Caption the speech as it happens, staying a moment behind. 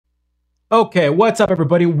Okay, what's up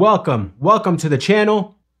everybody? Welcome to the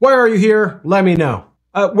channel. Why are you here? Let me know.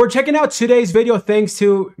 We're checking out today's video thanks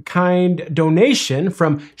to kind donation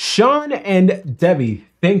from Sean and Debbie.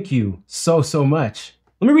 Thank you so much.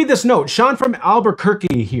 Let me read this note. Sean from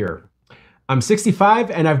Albuquerque here. I'm 65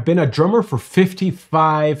 and I've been a drummer for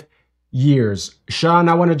 55 years. Sean,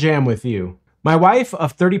 I want to jam with you. My wife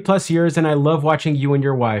of 30 plus years and I love watching you and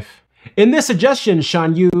your wife. In this suggestion,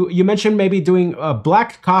 Sean, you mentioned maybe doing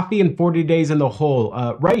black coffee and 40 days in the hole.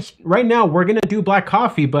 Right now, we're going to do black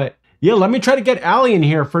coffee, but yeah, let me try to get Allie in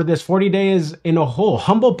here for this 40 days in a hole.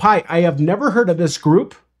 Humble Pie, I have never heard of this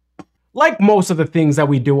group. Like most of the things that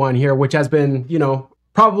we do on here, which has been, you know,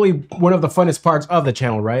 probably one of the funnest parts of the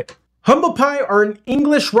channel, right? Humble Pie are an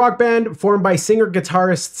English rock band formed by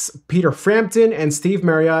singer-guitarists Peter Frampton and Steve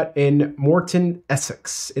Marriott in Morton,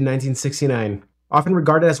 Essex in 1969. Often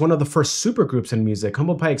regarded as one of the first supergroups in music,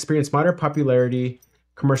 Humble Pie experienced moderate popularity,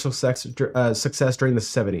 commercial success during the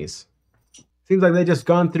 70s. Seems like they've just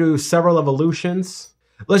gone through several evolutions.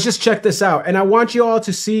 Let's just check this out. And I want you all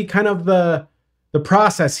to see kind of the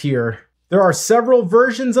process here. There are several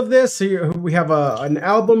versions of this. So we have an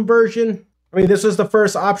album version. I mean, this was the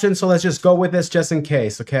first option, so let's just go with this just in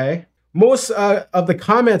case, okay? Most of the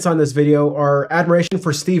comments on this video are admiration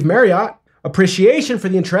for Steve Marriott, appreciation for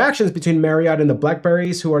the interactions between Marriott and the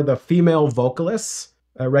Blackberries, who are the female vocalists,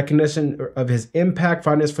 recognition of his impact,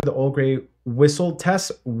 fondness for the old grey whistle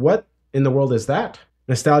test. What in the world is that?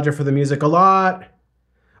 Nostalgia for the music. A lot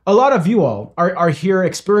of you all are here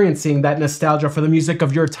experiencing that nostalgia for the music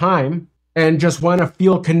of your time and just want to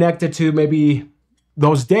feel connected to maybe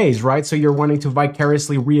those days, right? So you're wanting to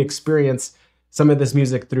vicariously re-experience some of this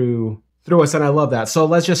music through us, and I love that. So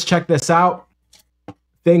let's just check this out.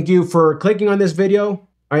 Thank you for clicking on this video.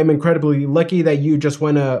 I am incredibly lucky that you just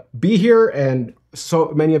want to be here and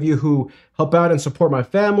so many of you who help out and support my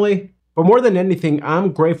family. But more than anything,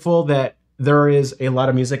 I'm grateful that there is a lot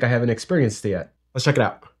of music I haven't experienced yet. Let's check it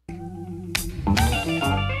out.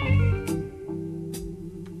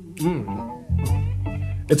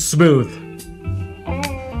 It's smooth.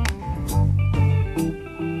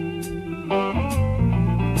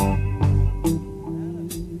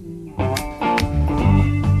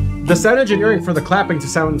 The sound engineering for the clapping to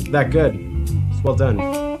sound that good. It's well done.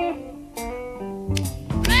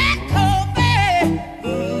 Black coffee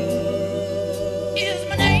is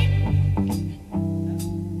my name.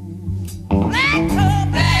 Black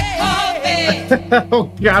coffee. Oh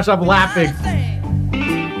gosh, I'm laughing.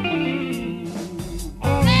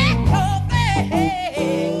 Black coffee.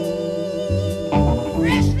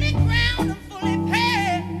 Freshly ground and fully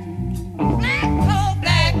paid. Black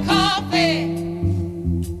coffee.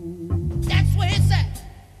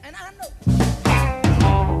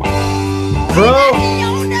 Bro!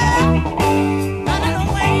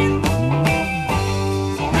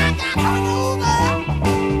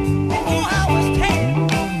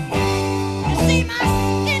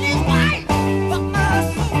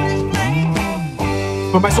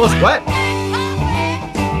 But my soul is what?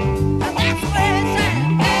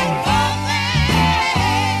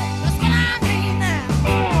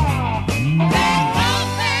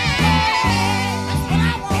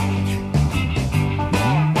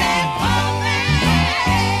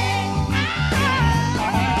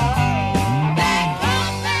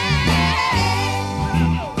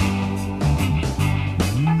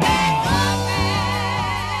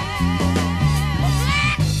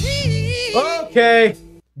 Okay,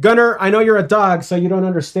 Gunner, I know you're a dog, so you don't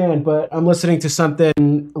understand, but I'm listening to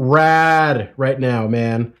something rad right now,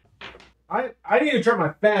 man. I need to turn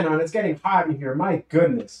my fan on. It's getting hot in here. My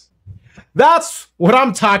goodness. That's what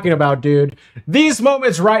I'm talking about, dude. These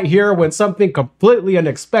moments right here when something completely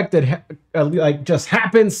unexpected like just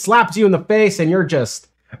happens, slaps you in the face, and you're just...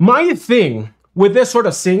 My thing with this sort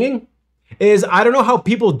of singing is I don't know how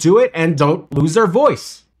people do it and don't lose their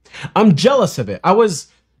voice. I'm jealous of it. I was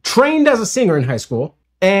trained as a singer in high school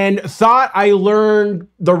and thought I learned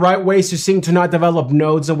the right ways to sing to not develop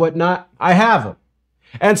nodes and whatnot. I haven't.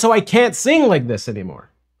 And so I can't sing like this anymore.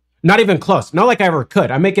 Not even close. Not like I ever could.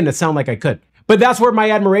 I'm making it sound like I could. But that's where my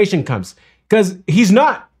admiration comes. Because he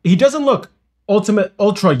doesn't look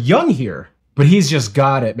ultra young here, but he's just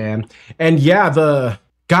got it, man. And yeah, the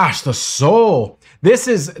soul.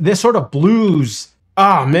 This sort of blues.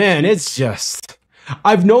 Oh man, it's just,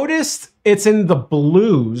 I've noticed it's in the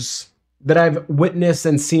blues that I've witnessed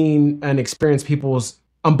and seen and experienced people's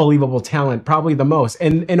unbelievable talent, probably the most,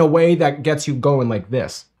 and in a way that gets you going like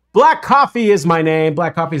this. Black coffee is my name.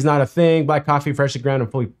 Black coffee is not a thing. Black coffee, freshly ground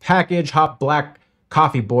and fully packaged. Hot black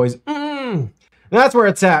coffee, boys. That's where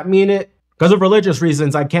it's at. Mean it. Because of religious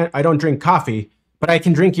reasons, I don't drink coffee. but I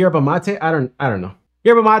can drink yerba mate. I don't know.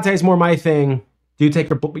 Yerba mate is more my thing. Do you take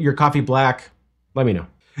your coffee black? Let me know.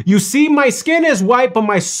 You see, my skin is white, but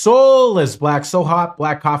my soul is black. So hot,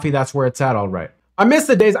 black coffee, that's where it's at, all right. I miss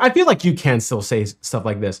the days. I feel like you can still say stuff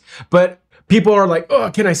like this, but people are like, oh,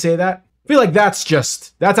 can I say that? I feel like that's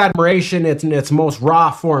admiration. It's in its most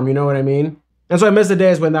raw form, you know what I mean? And so I miss the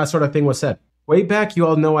days when that sort of thing was said. Way back, you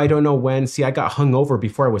all know I don't know when. See, I got hung over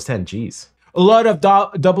before I was 10, jeez. A lot of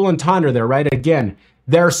double entendre there, right? Again,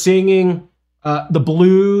 they're singing the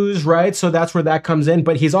blues, right? So that's where that comes in.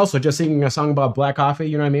 But he's also just singing a song about black coffee,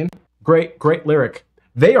 you know what I mean? Great, great lyric.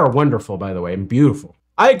 They are wonderful, by the way, and beautiful.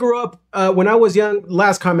 I grew up when I was young.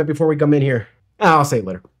 Last comment before we come in here. I'll say it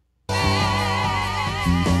later.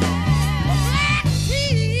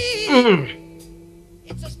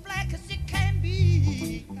 It's as black as it can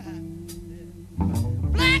be.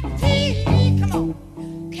 Black tea, come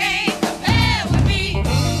on, can't compare with me.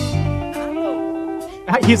 I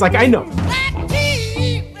know. He's like, I know. Black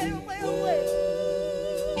tea, well,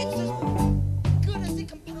 it's as good as it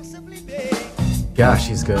can possibly be. Gosh,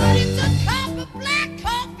 he's good. But it's a cup of black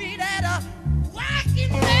coffee that a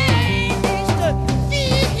working man needs to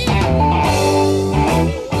see.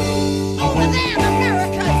 Over there in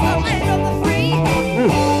America, it's the land of the free. You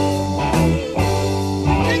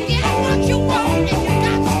can get what you want if you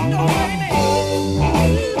got to know what I mean.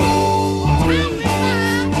 Time is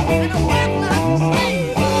life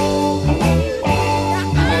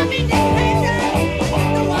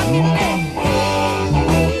and I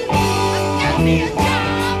work like a slave.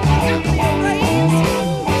 Now I'm independent, no I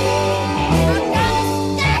can live. I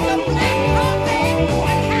got me a job, I got me a raise. I got a stack of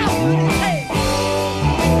black coffee, and how would it taste?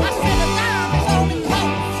 I said a dime is all it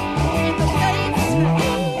costs in the States. For a cup of black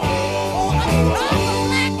coffee, and how would it taste?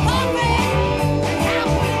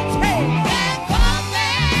 Black coffee.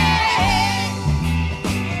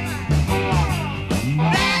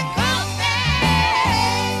 Black coffee.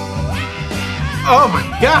 Oh my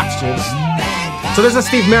gosh, dude. So this is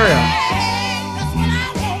Steve Marriott. That's what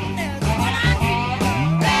I want, that's what I need.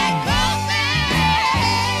 Black coffee.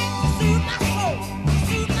 Soothe my soul,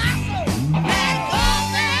 soothe my soul. Black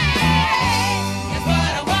coffee. That's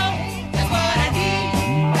what I want, that's what I need.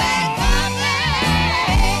 Black coffee.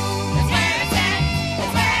 That's where it's at,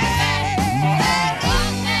 that's where it's at. Black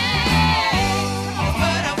coffee. That's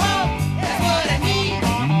what I want, that's what I need.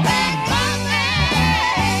 Black coffee.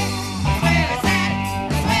 That's where it's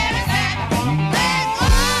at, that's where it's at. Black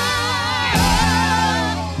coffee.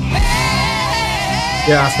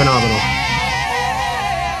 Yeah, it's phenomenal.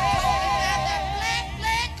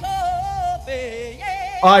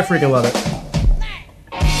 Oh, I freaking love it.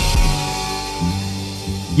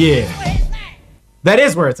 Yeah. That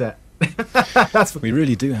is where it's at. That's We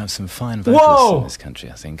really do have some fine vocalists Whoa! in this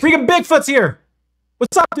country, I think. freaking Bigfoot's here.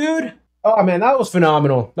 What's up, dude? Oh man, that was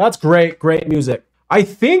phenomenal. That's great, great music. I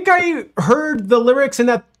think I heard the lyrics in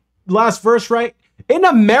that last verse right. In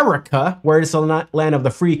America, where it's the land of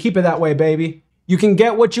the free, keep it that way, baby. You can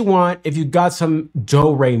get what you want if you got some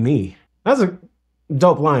do-re-mi. That's a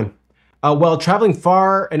dope line. Well, traveling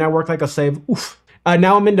far and I work like a slave. Oof.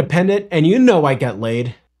 Now I'm independent and you know I get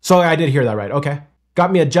laid. So I did hear that right. Okay.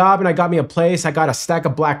 Got me a job and I got me a place. I got a stack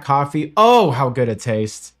of black coffee. Oh, how good it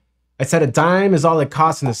tastes. I said a dime is all it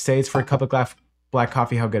costs in the States for a cup of black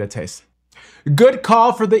coffee. How good it tastes. Good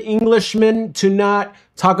call for the Englishman to not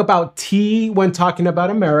talk about tea when talking about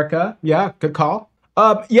America. Yeah, good call.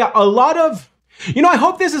 Yeah, a lot of, you know, I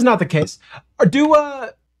hope this is not the case.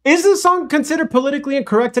 Is this song considered politically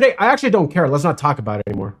incorrect today? I actually don't care. Let's not talk about it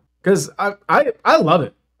anymore. Because I love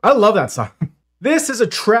it. I love that song. This is a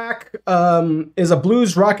track, is a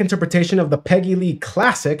blues rock interpretation of the Peggy Lee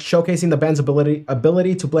classic, showcasing the band's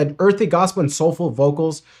ability to blend earthy gospel and soulful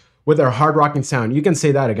vocals with their hard rocking sound. You can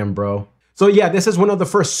say that again, bro. So yeah, this is one of the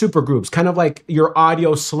first super groups, kind of like your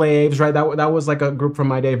Audio Slaves, right? That was like a group from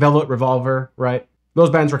my day. Velvet Revolver, right? Those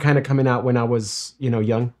bands were kind of coming out when I was, you know,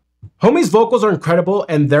 young. Homie's vocals are incredible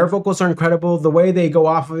and their vocals are incredible. The way they go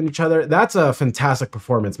off of each other, that's a fantastic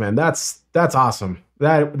performance, man. That's awesome.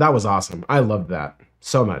 That was awesome. I loved that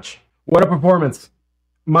so much. What a performance.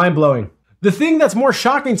 Mind blowing. The thing that's more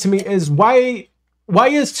shocking to me is why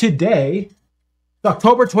is today,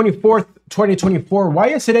 October 24th, 2024, why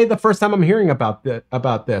is today the first time I'm hearing about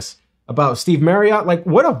this? About Steve Marriott? Like,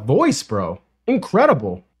 what a voice, bro.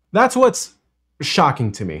 Incredible. That's what's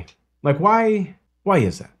shocking to me. Like, why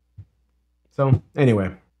is that? So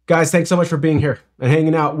anyway, guys, thanks so much for being here and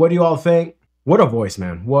hanging out. What do you all think? What a voice,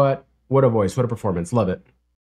 man. What a voice. What a performance. Love it.